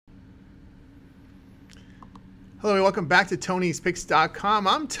Hello and welcome back to Tony'sPicks.com.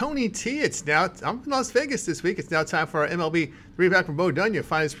 I'm Tony T. I'm in Las Vegas this week. It's now time for our MLB three-pack from Bo Dunn. You'll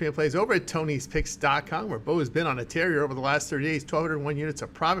find his premium plays over at Tony'sPicks.com, where Bo has been on a tear here over the last 30 days, 1,201 units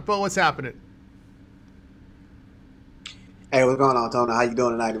of profit. Bo, what's happening? Hey, what's going on, Tony? How you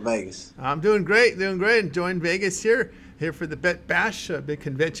doing tonight in Vegas? I'm doing great, enjoying Vegas here for the Bet Bash, a big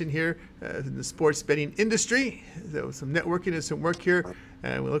convention here in the sports betting industry. There was some networking and some work here,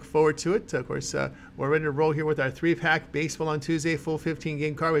 and we look forward to it. Of course, we're ready to roll here with our three-pack baseball on Tuesday, full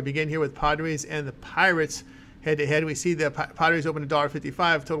 15-game card. We begin here with Padres and the Pirates head-to-head. We see the Padres open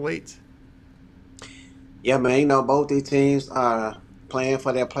 $1.55, total 8. Yeah, man, you know, both these teams are playing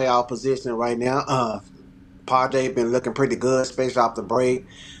for their playoff position right now. Padres been looking pretty good, especially off the break.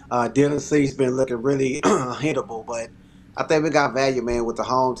 Dylan Cease been looking really hittable, but I think we got value, man, with the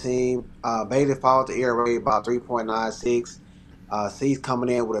home team. Bailey followed the ERA about 3.96. Cease coming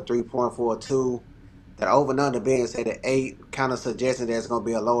in with a 3.42. That over and under being set at 8, kind of suggesting that it's going to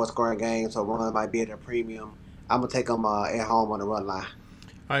be a lower scoring game, so run might be at a premium. I'm going to take them at home on the run line.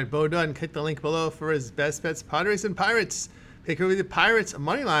 All right, Bo Dunn, click the link below for his best bets, Padres and Pirates. Pick over the Pirates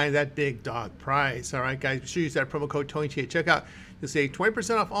money line, that big dog price. All right, guys, be sure you use that promo code TonyT at checkout. You'll save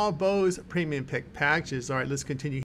 20% off all Bo's premium pick packages. All right, let's continue.